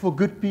for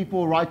good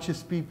people,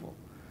 righteous people.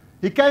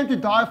 He came to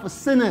die for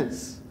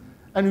sinners.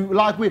 And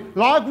like we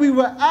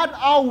were at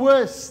our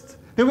worst,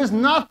 there was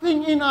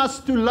nothing in us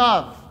to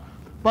love.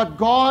 But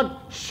God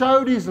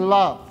showed His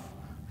love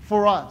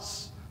for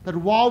us, that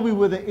while we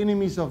were the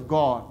enemies of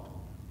God,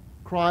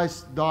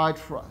 Christ died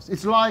for us.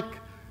 It's like,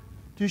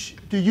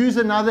 to use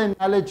another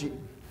analogy,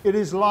 it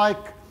is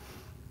like,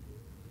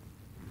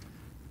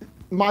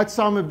 might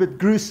sound a bit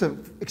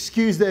gruesome,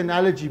 excuse the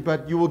analogy,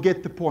 but you will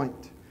get the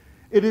point.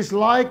 It is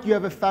like you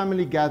have a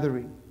family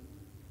gathering,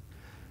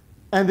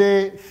 and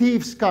the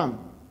thieves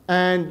come,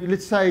 and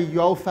let's say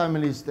your whole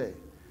family is there.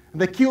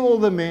 And they kill all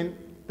the men,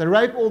 they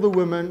rape all the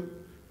women,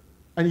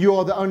 and you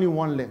are the only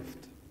one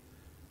left.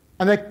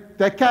 And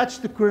they catch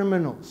the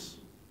criminals.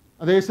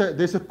 And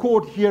there's a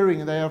court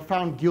hearing, and they are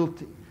found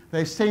guilty.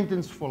 They're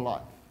sentenced for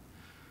life.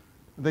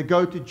 They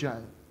go to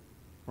jail,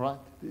 right?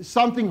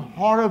 Something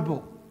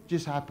horrible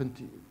just happened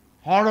to you.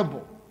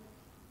 Horrible.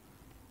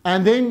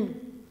 And then,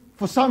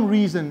 for some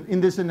reason,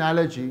 in this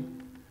analogy,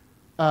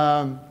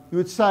 you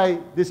would say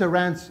there's a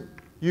ransom.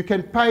 You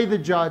can pay the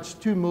judge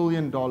 $2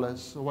 million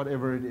or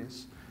whatever it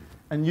is.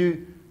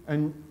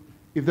 And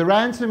if the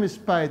ransom is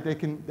paid, they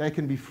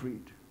can be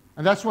freed.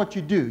 And that's what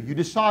you do. You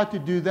decide to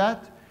do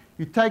that.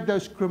 You take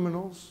those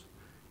criminals,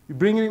 you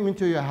bring them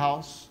into your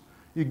house,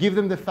 you give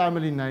them the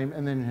family name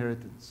and the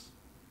inheritance.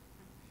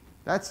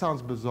 That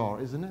sounds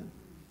bizarre, isn't it?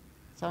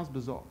 It sounds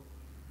bizarre.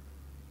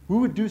 Who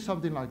would do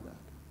something like that?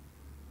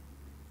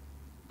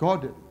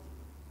 God did.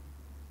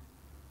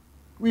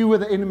 We were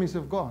the enemies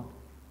of God.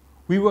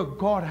 We were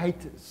God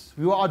haters.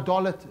 We were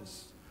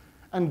idolaters.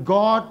 And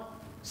God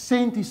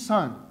sent His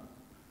Son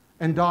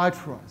and died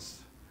for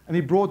us. And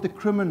He brought the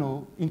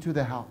criminal into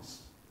the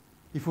house.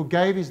 He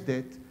forgave his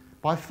debt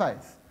by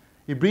faith.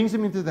 He brings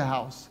him into the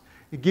house.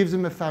 He gives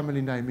him a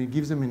family name. He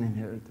gives him an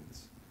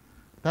inheritance.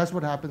 That's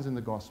what happens in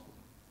the gospel.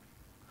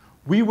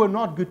 We were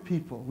not good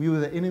people. We were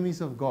the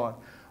enemies of God.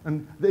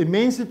 And the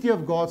immensity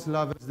of God's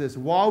love is this.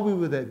 While we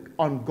were the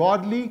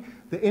ungodly,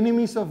 the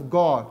enemies of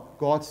God,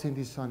 God sent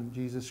His Son,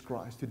 Jesus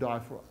Christ, to die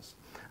for us.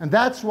 And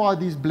that's why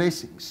these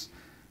blessings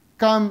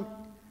come.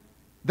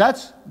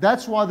 That's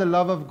why the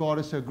love of God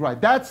is so great.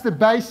 That's the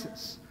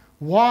basis.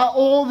 Why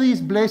all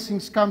these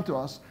blessings come to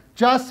us.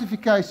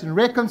 Justification,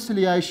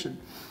 reconciliation,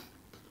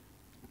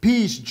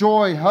 peace,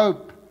 joy,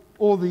 hope,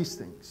 all these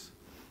things.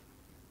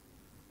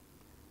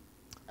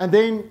 And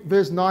then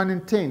verse 9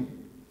 and 10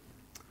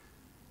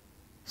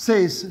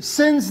 says,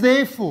 since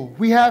therefore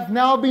we have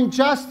now been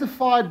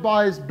justified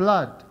by His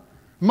blood,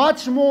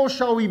 much more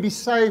shall we be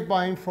saved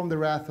by Him from the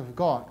wrath of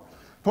God.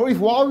 For if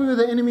while we were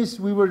the enemies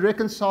we were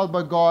reconciled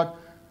by God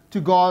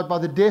to God by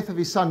the death of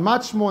His Son,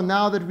 much more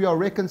now that we are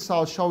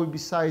reconciled shall we be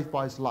saved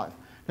by His life.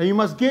 Now you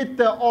must get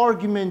the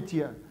argument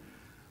here.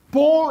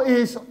 Paul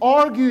is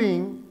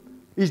arguing,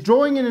 is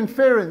drawing an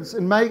inference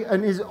and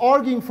is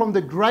arguing from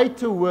the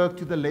greater work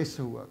to the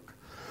lesser work.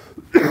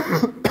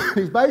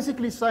 He's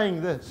basically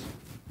saying this.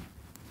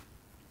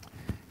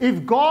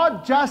 If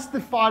God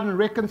justified and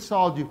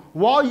reconciled you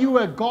while you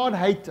were a God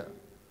hater,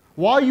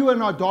 while you were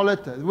an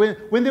idolater,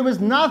 when there was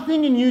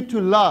nothing in you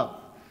to love,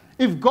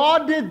 if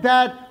God did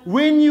that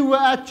when you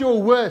were at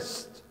your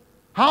worst,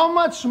 how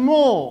much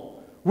more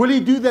will He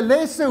do the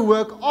lesser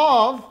work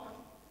of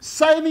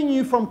saving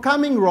you from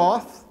coming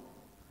wrath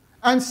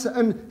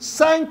and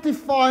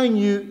sanctifying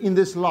you in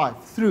this life,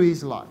 through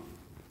His life?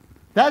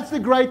 That's the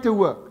greater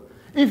work.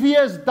 If He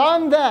has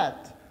done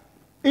that,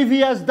 if He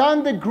has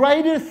done the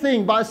greater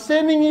thing by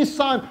sending His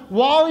Son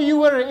while you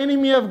were an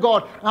enemy of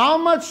God, how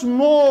much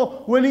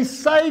more will He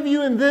save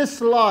you in this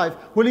life?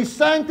 Will He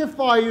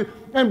sanctify you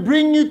and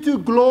bring you to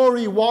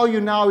glory while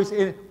you're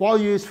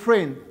His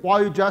friend,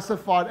 while you're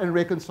justified and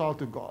reconciled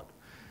to God?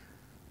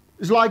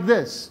 It's like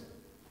this.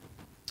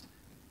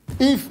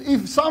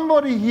 If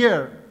somebody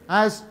here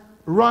has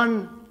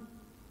run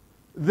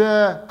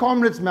the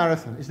Comrades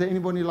Marathon, is there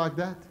anybody like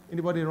that?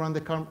 Anybody run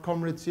the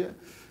Comrades here?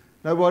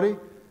 Nobody?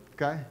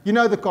 Okay. You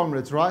know the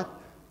Comrades, right?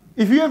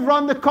 If you have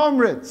run the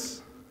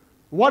Comrades,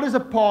 what is a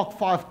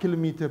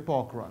 5-kilometer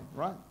park run,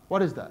 right?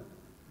 What is that?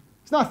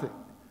 It's nothing.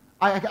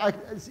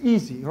 It's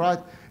easy, right?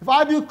 If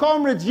I do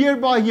Comrades year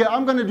by year,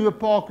 I'm going to do a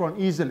park run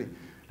easily.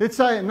 Let's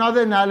say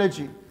another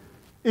analogy.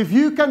 If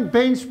you can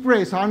bench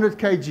press 100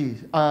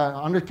 kgs,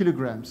 100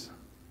 kilograms,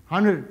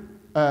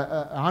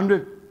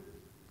 100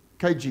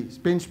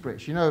 kgs, bench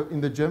press. You know,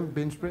 in the gym,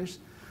 bench press.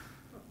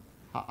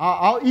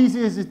 How easy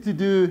is it to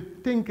do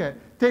 10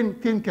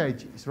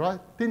 kgs, right?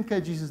 10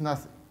 kgs is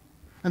nothing.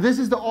 And this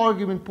is the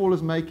argument Paul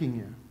is making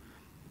here.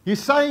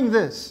 He's saying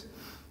this.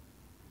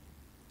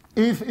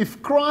 If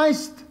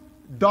Christ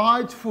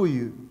died for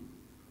you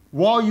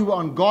while you were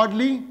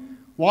ungodly,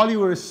 while you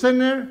were a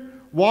sinner,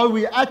 while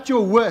we were at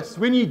your worst,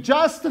 when He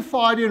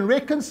justified you and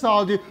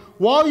reconciled you,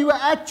 while you were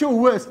at your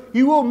worst,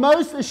 He will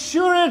most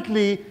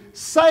assuredly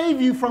save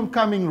you from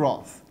coming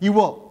wrath. He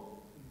will.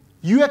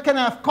 You can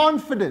have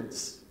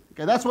confidence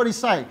Okay, that's what he's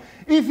saying.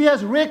 If he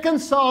has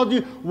reconciled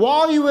you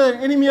while you were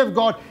an enemy of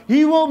God,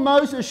 he will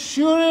most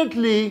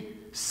assuredly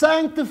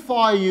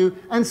sanctify you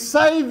and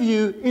save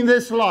you in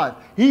this life.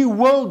 He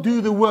will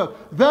do the work.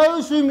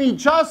 Those whom he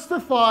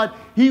justified,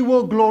 he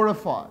will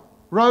glorify.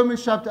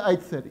 Romans chapter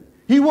 8:30.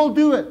 He will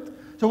do it.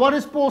 So what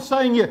is Paul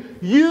saying here?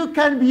 You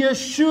can be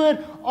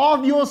assured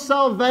of your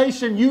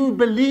salvation. You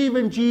believe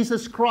in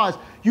Jesus Christ.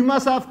 You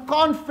must have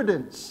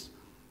confidence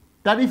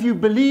that if you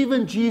believe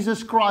in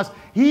Jesus Christ,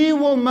 he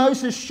will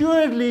most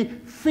assuredly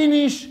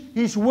finish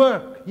his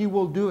work. He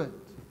will do it.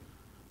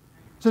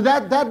 So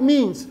that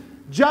means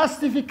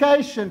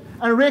justification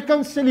and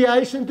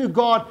reconciliation to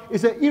God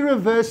is an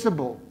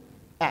irreversible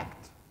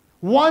act.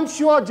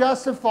 Once you are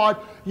justified,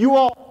 you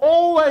are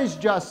always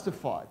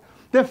justified.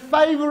 The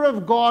favor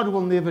of God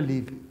will never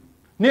leave you.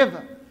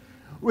 Never.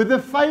 With the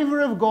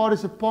favor of God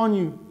is upon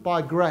you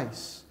by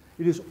grace.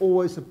 It is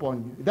always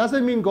upon you. It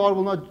doesn't mean God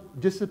will not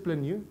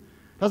discipline you.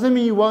 It doesn't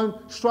mean you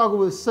won't struggle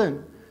with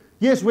sin.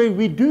 Yes,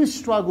 we do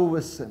struggle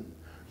with sin.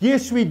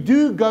 Yes, we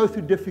do go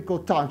through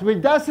difficult times. But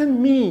it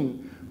doesn't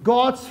mean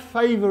God's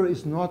favor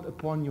is not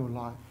upon your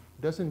life.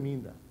 It doesn't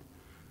mean that.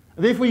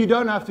 And therefore, you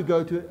don't have to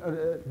go to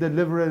a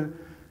deliverer,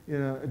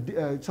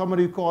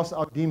 somebody who casts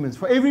out demons.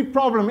 For every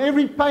problem,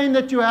 every pain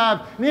that you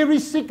have, and every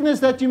sickness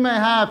that you may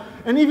have,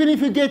 and even if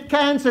you get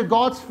cancer,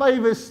 God's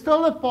favor is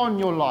still upon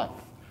your life.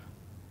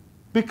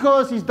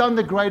 Because he's done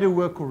the greater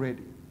work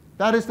already.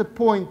 That is the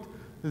point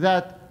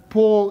that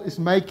Paul is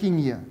making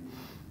here.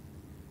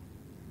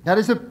 That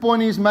is the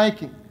point he's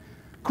making.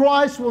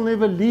 Christ will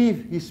never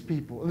leave his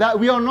people. That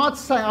we are not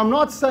saying, I'm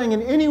not saying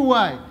in any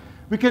way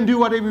we can do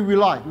whatever we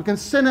like. We can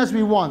sin as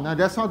we want. Now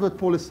that's not what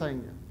Paul is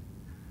saying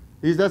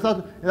here.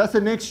 That's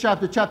the next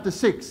chapter, chapter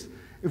 6.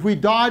 If we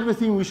died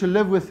with him, we shall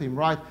live with him,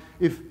 right?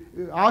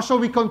 How shall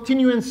we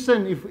continue in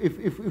sin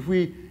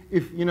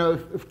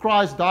if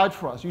Christ died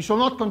for us? You shall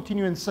not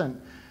continue in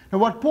sin. And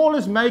what Paul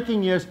is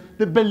making here is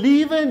the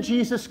believer in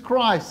Jesus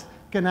Christ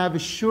can have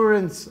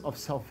assurance of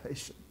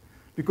salvation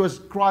because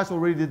Christ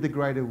already did the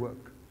greater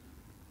work.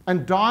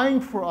 And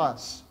dying for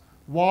us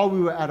while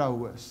we were at our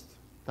worst.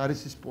 That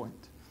is his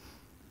point.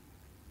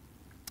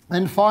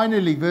 And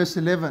finally, verse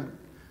 11.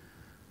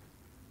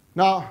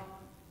 Now,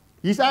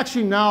 he's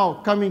actually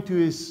now coming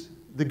to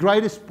the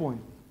greatest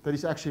point that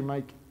he's actually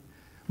making.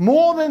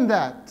 More than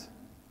that,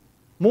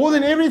 more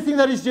than everything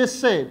that he's just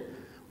said,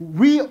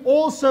 we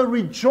also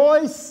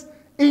rejoice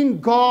in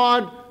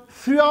God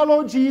through our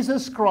Lord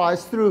Jesus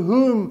Christ, through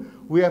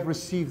whom we have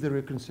received the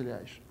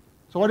reconciliation.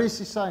 So what is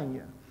he saying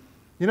here?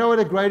 You know what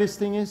the greatest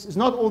thing is? It's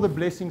not all the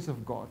blessings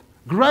of God.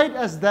 Great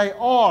as they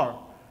are,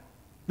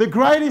 the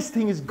greatest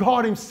thing is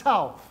God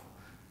himself.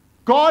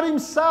 God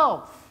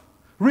himself.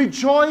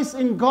 Rejoice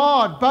in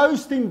God.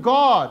 Boast in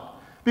God.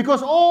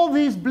 Because all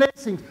these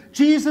blessings,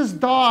 Jesus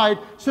died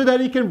so that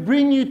he can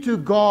bring you to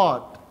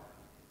God.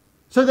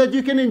 So that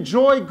you can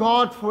enjoy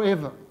God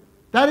forever.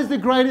 That is the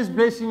greatest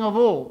blessing of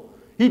all.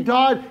 He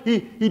died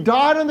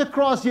on the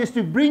cross, yes,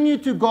 to bring you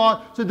to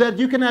God so that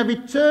you can have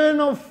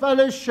eternal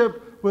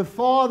fellowship with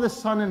Father,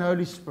 Son, and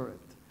Holy Spirit.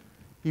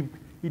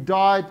 He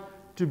died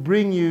to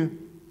bring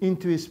you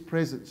into his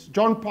presence.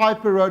 John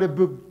Piper wrote a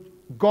book,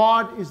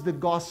 God is the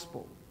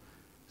Gospel.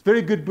 It's a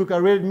very good book. I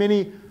read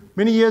it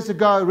many years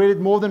ago. I read it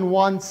more than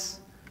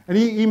once. And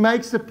he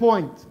makes the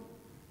point,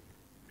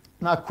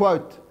 and I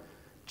quote,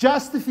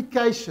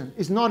 justification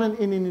is not an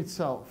end in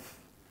itself.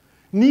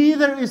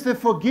 Neither is the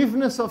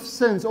forgiveness of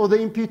sins or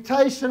the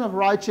imputation of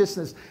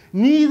righteousness.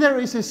 Neither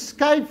is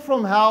escape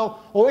from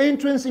hell or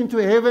entrance into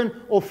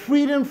heaven or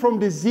freedom from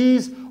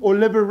disease or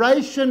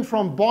liberation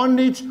from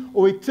bondage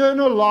or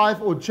eternal life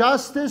or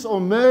justice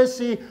or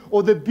mercy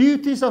or the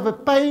beauties of a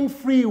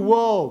pain-free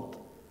world.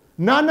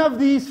 None of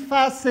these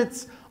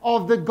facets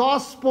of the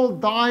gospel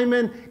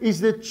diamond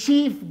is the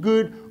chief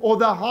good or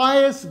the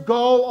highest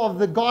goal of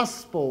the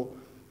gospel.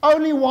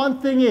 Only one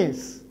thing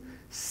is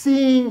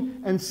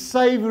seeing and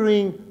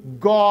savoring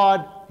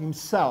God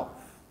himself.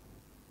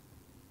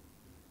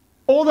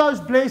 All those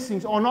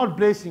blessings are not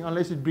blessing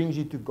unless it brings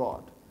you to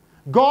God.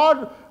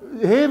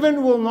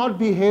 Heaven will not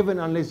be heaven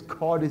unless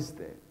God is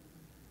there.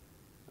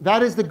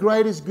 That is the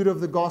greatest good of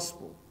the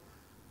gospel.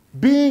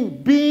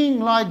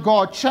 Being like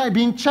God,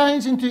 being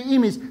changed into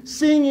image,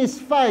 seeing his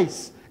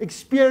face,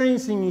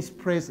 experiencing his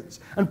presence.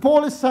 And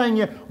Paul is saying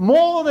here,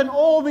 more than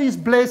all these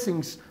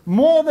blessings,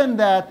 more than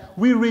that,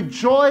 we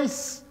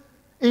rejoice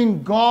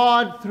in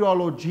God through our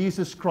Lord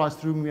Jesus Christ,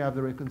 through whom we have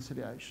the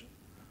reconciliation.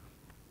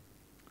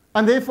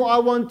 And therefore, I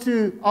want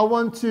to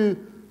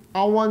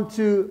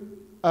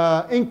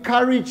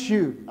encourage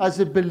you as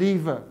a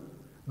believer.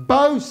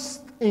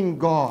 Boast in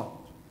God.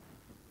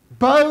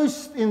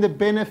 Boast in the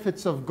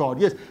benefits of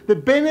God. Yes, the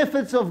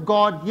benefits of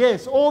God,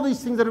 yes, all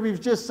these things that we've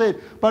just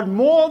said. But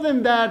more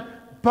than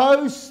that,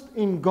 boast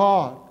in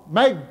God.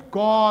 Make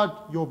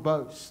God your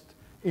boast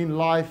in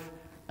life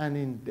and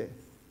in death.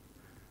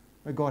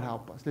 May God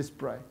help us. Let's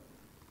pray.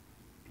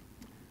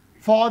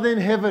 Father in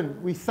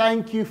heaven, we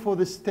thank you for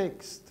this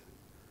text.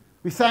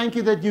 We thank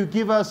you that you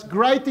give us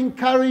great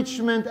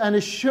encouragement and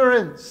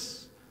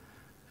assurance.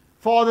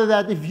 Father,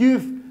 that if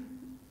you've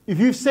If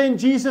you've sent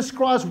Jesus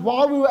Christ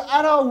while we were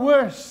at our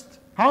worst,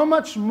 how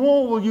much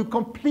more will you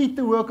complete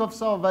the work of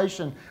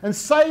salvation and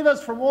save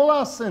us from all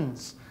our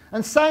sins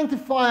and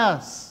sanctify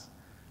us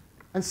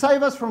and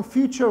save us from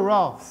future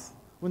wrath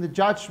when the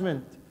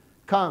judgment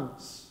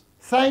comes?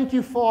 Thank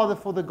you, Father,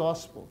 for the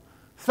gospel.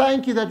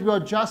 Thank you that we are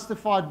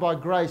justified by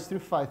grace through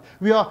faith.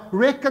 We are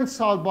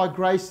reconciled by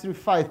grace through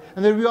faith,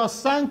 and that we are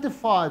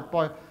sanctified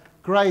by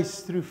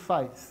grace through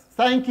faith.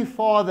 Thank you,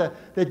 Father,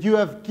 that you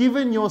have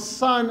given your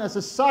Son as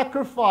a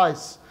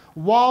sacrifice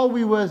while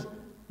we were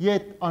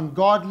yet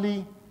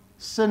ungodly,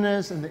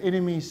 sinners, and the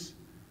enemies,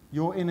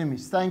 your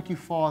enemies. Thank you,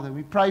 Father.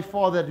 We pray,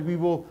 Father, that we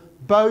will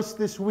boast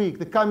this week,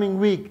 the coming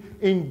week,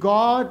 in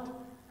God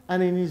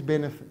and in His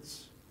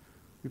benefits.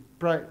 We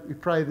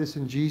pray this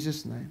in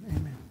Jesus' name.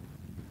 Amen.